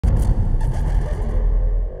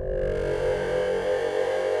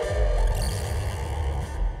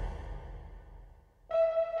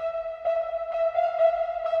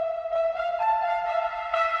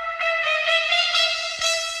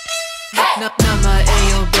名前呼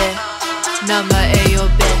べ名前呼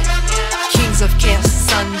べ Kings of Chaos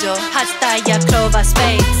参上初タイヤクローバースペ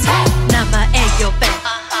ース名前呼べ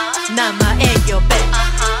名前呼べ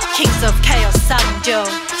Kings of Chaos 参上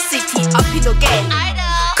City up in the game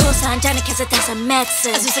高三じゃなきゃ絶対さ滅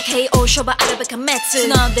AZUSA KO 勝負あるべか滅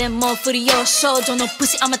砂でも不利用少女の武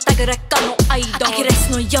士余ったぐらかのアイドルアキレス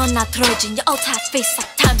のようなトロジンやオーターフェイス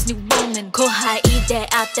Times New Woman 後輩で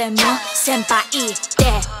あっても先輩で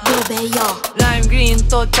呼べよライムグリーン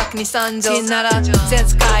到着に参上なら全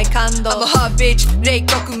世界感動 I'm a hot bitch 冷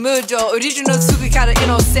酷無情オリジナルすぐからイ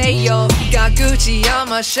ノせよ学口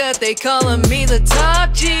山して calling me the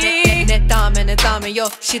touchy ねためよ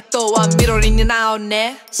嫉妬は緑になる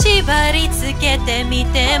ね縛りつけてみ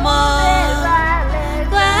ても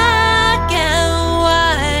Black and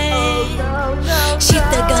white 従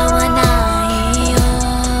わないよ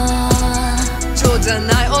そうじゃ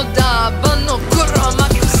ないオーダー版の黒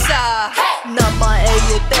幕さ名前呼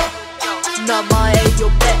べ名前呼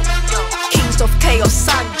べ Kings of Chaos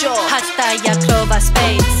参上初タイヤクローバースペ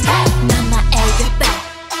ース名前呼べ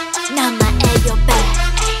名前呼べ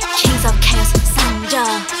Kings of Chaos 参上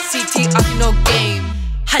CT 秋のゲーム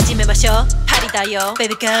始めましょうパリだよ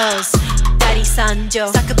Baby girls ダリ参上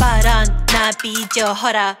作バランナビ上ほ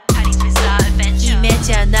ら夢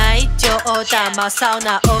じゃない冗談真っ青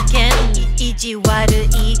なおけん意地悪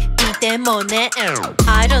い見てもね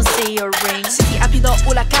I don't see your ring シティアピの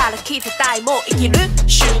裏から聞いてたいもう生きる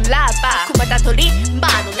シュラーバー熊田鳥マ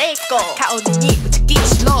のレイコ顔に打ち消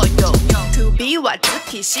しろよ首は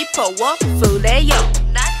突き尻尾を振れよ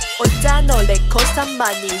お茶のレコ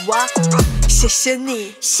様にはシェシェ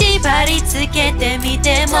に縛りつけてみ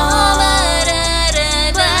ても